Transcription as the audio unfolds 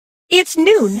It's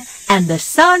noon, and the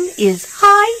sun is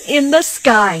high in the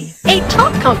sky. A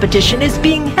top competition is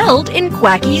being held in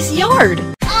Quacky's yard.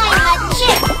 I'm a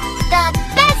chick, the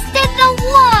best in the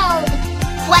world!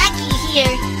 Quacky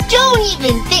here, don't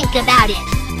even think about it.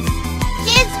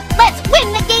 Kids, let's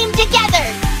win the game together!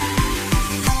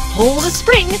 Pull the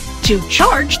spring to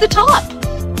charge the top.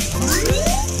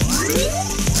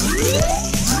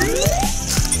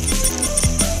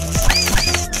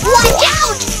 Watch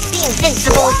out! The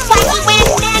invincible Quacky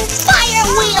wind and fire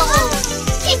wheel!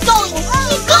 Keep going!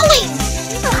 Keep going!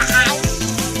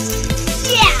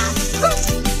 Yeah!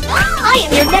 I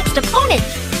am your next opponent!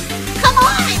 Come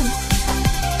on!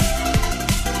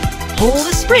 Pull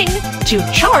the spring to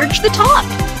charge the top.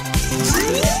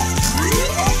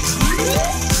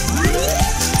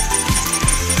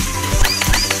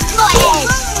 Go ahead!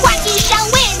 Quacky shall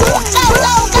win! Go,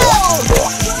 go, go!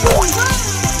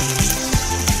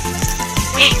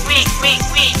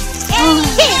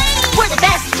 Kids, we're the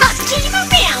best top team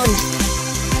around!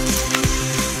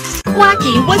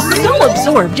 Quacky was so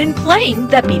absorbed in playing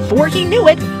that before he knew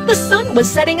it, the sun was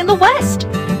setting in the west.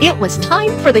 It was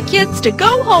time for the kids to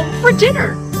go home for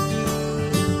dinner.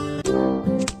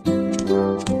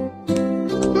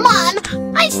 Mom,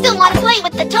 I still want to play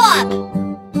with the top!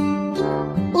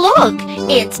 Look,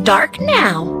 it's dark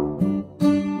now.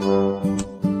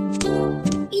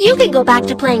 You can go back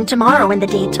to playing tomorrow in the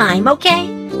daytime, okay?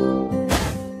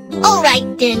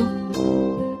 Alright then.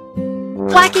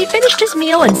 Quacky finished his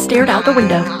meal and stared out the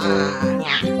window.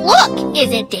 Look,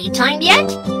 is it daytime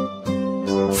yet?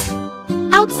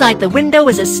 Outside the window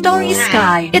is a starry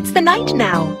sky. It's the night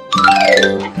now.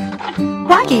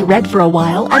 Quacky read for a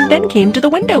while and then came to the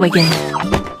window again.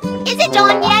 Is it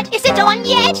dawn yet? Is it dawn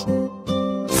yet?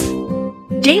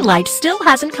 Daylight still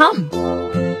hasn't come.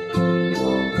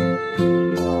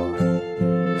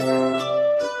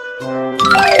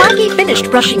 Quacky finished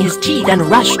brushing his teeth and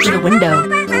rushed to the window.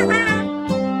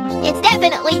 It's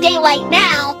definitely daylight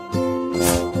now.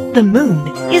 The moon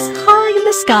is high in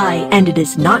the sky and it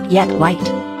is not yet white.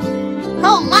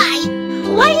 Oh my!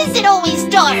 Why is it always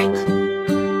dark?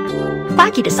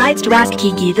 Quacky decides to ask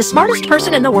Kiki, the smartest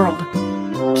person in the world.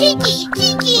 Kiki!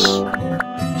 Kiki!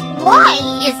 Why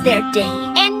is there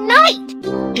day and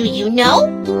night? Do you know?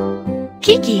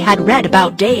 Kiki had read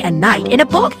about day and night in a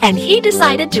book and he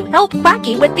decided to help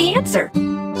Quacky with the answer.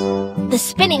 The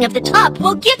spinning of the top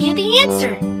will give you the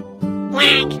answer.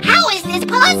 Quack! How is this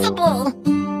possible?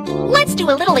 Let's do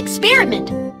a little experiment.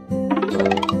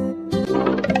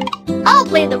 I'll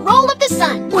play the role of the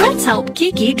sun. Let's help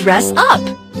Kiki dress up.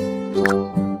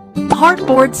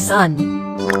 Cardboard sun.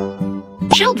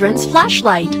 Children's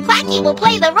flashlight. Quacky will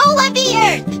play the role of the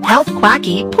earth. Help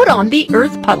Quacky put on the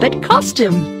earth puppet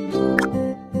costume.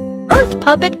 Earth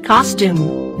puppet costume.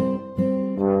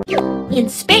 In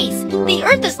space, the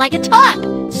earth is like a top,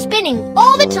 spinning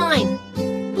all the time.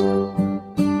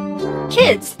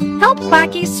 Kids, help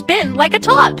Quacky spin like a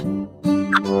top.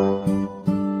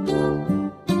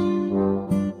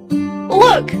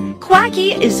 Look,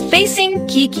 Quacky is facing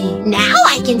Kiki. Now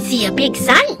I can see a big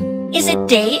sun. Is it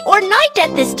day or night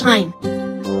at this time?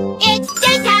 It's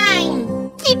daytime!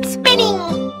 Keep spinning!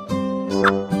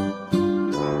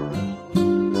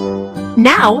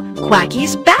 Now,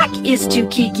 Quacky's back is to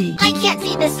Kiki. I can't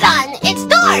see the sun. It's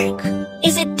dark.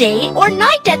 Is it day or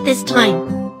night at this time?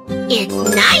 It's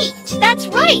night. That's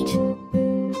right.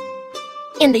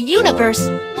 In the universe,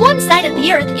 one side of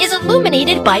the earth is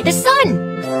illuminated by the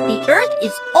sun. The earth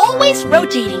is always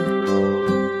rotating.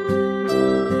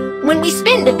 When we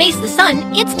spin to face the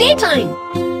sun, it's daytime.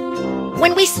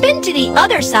 When we spin to the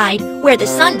other side, where the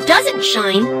sun doesn't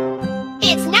shine,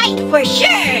 it's night for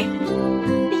sure.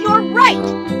 You're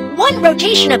right. One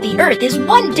rotation of the earth is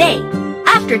one day.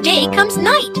 After day comes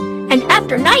night, and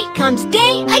after night comes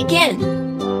day again.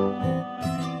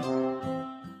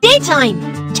 Daytime.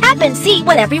 Tap and see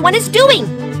what everyone is doing.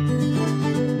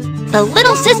 The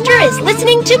little sister is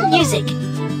listening to music.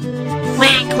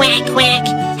 Quack, quack, quack.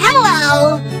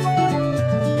 Hello.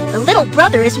 The little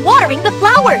brother is watering the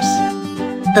flowers.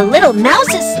 The little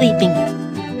mouse is sleeping.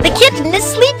 The kitten is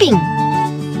sleeping.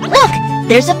 Look,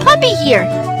 there's a puppy here.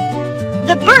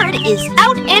 The bird is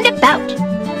out and about.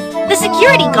 The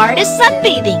security guard is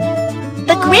sunbathing.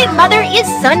 The grandmother is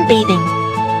sunbathing.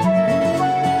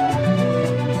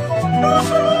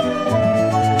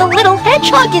 The little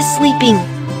hedgehog is sleeping.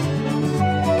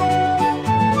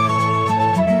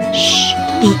 Shh,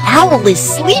 the owl is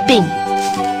sleeping.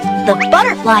 The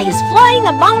butterfly is flying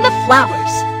among the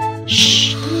flowers.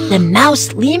 Shh, the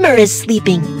mouse lemur is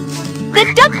sleeping. The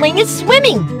duckling is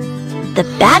swimming. The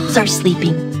bats are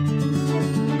sleeping.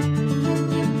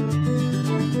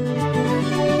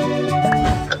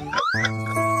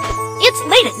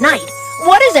 late at night.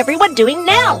 What is everyone doing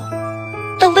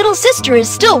now? The little sister is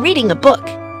still reading a book.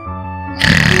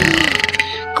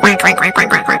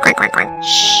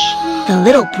 Shh! The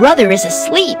little brother is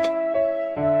asleep.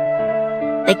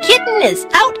 The kitten is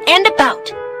out and about.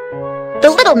 The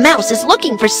little mouse is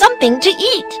looking for something to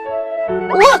eat.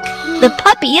 Look, the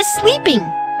puppy is sleeping.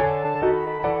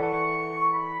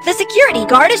 The security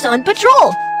guard is on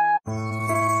patrol.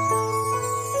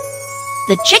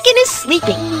 The chicken is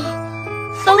sleeping.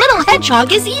 The little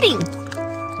hedgehog is eating.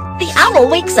 The owl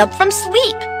wakes up from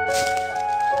sleep.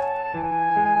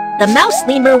 The mouse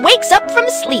lemur wakes up from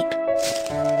sleep.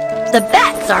 The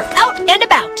bats are out and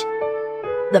about.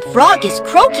 The frog is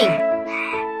croaking.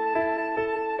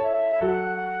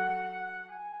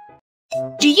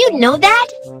 Do you know that?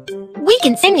 We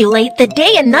can simulate the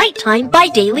day and night time by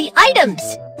daily items.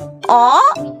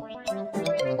 Aw!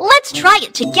 Let's try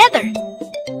it together.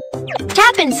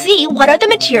 Tap and see what are the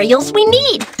materials we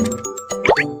need.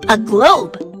 A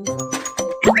globe.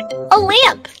 A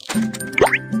lamp.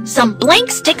 Some blank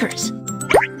stickers.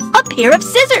 A pair of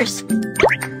scissors.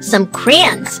 Some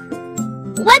crayons.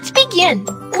 Let's begin.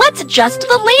 Let's adjust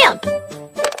the lamp.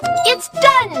 It's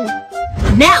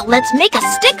done! Now let's make a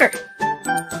sticker.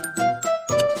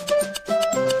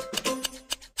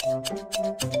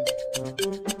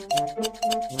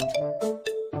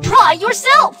 Try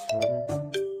yourself!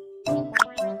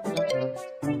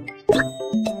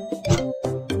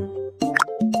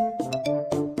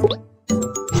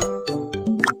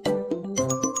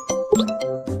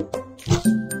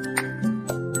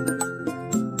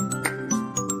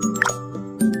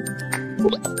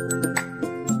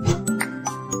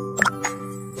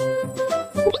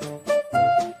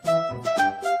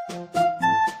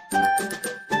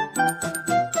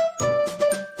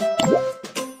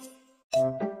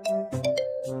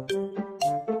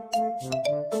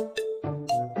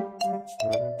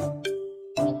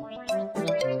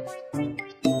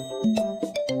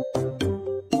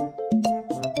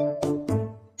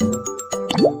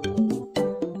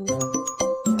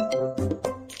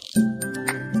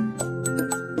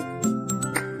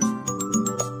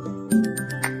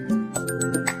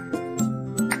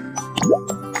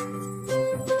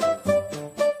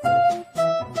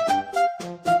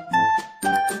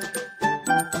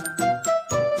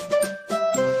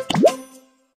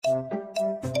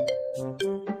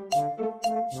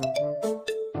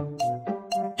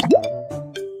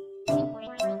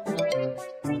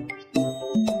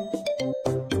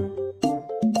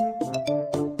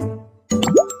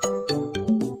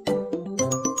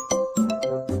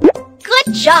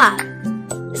 Good job!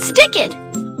 Stick it!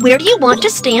 Where do you want to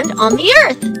stand on the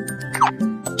earth?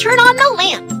 Turn on the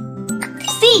lamp.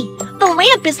 See, the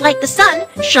lamp is like the sun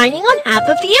shining on half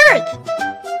of the earth.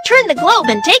 Turn the globe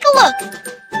and take a look.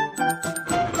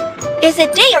 Is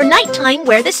it day or night time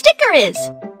where the sticker is?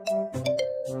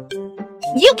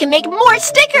 You can make more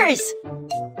stickers!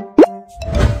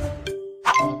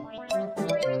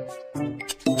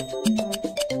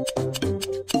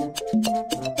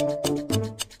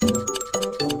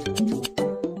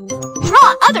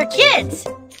 Draw other kids!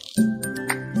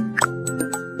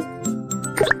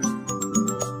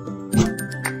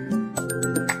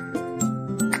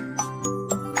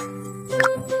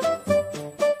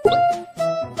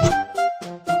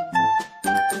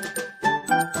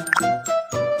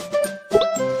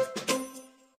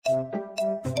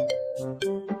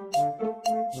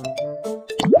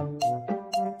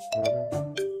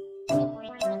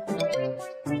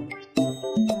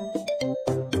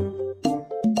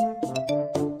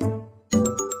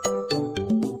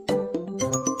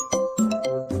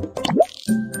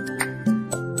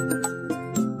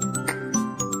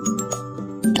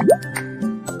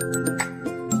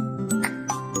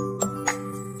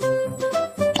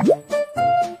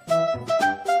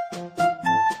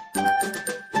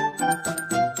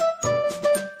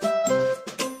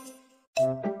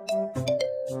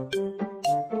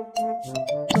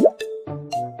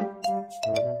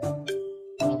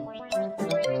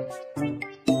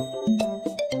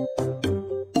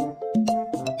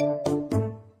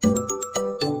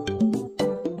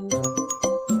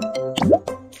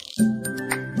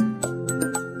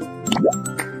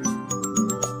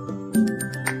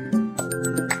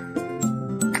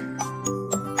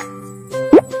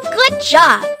 Good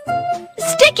job!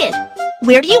 Stick it!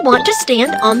 Where do you want to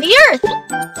stand on the earth?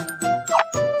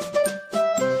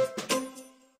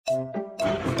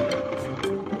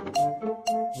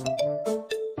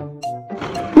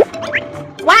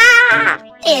 Wow!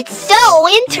 It's so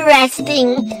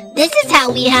interesting! This is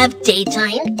how we have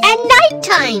daytime and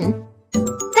nighttime!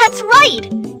 That's right!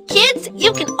 Kids,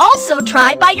 you can also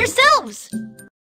try by yourselves!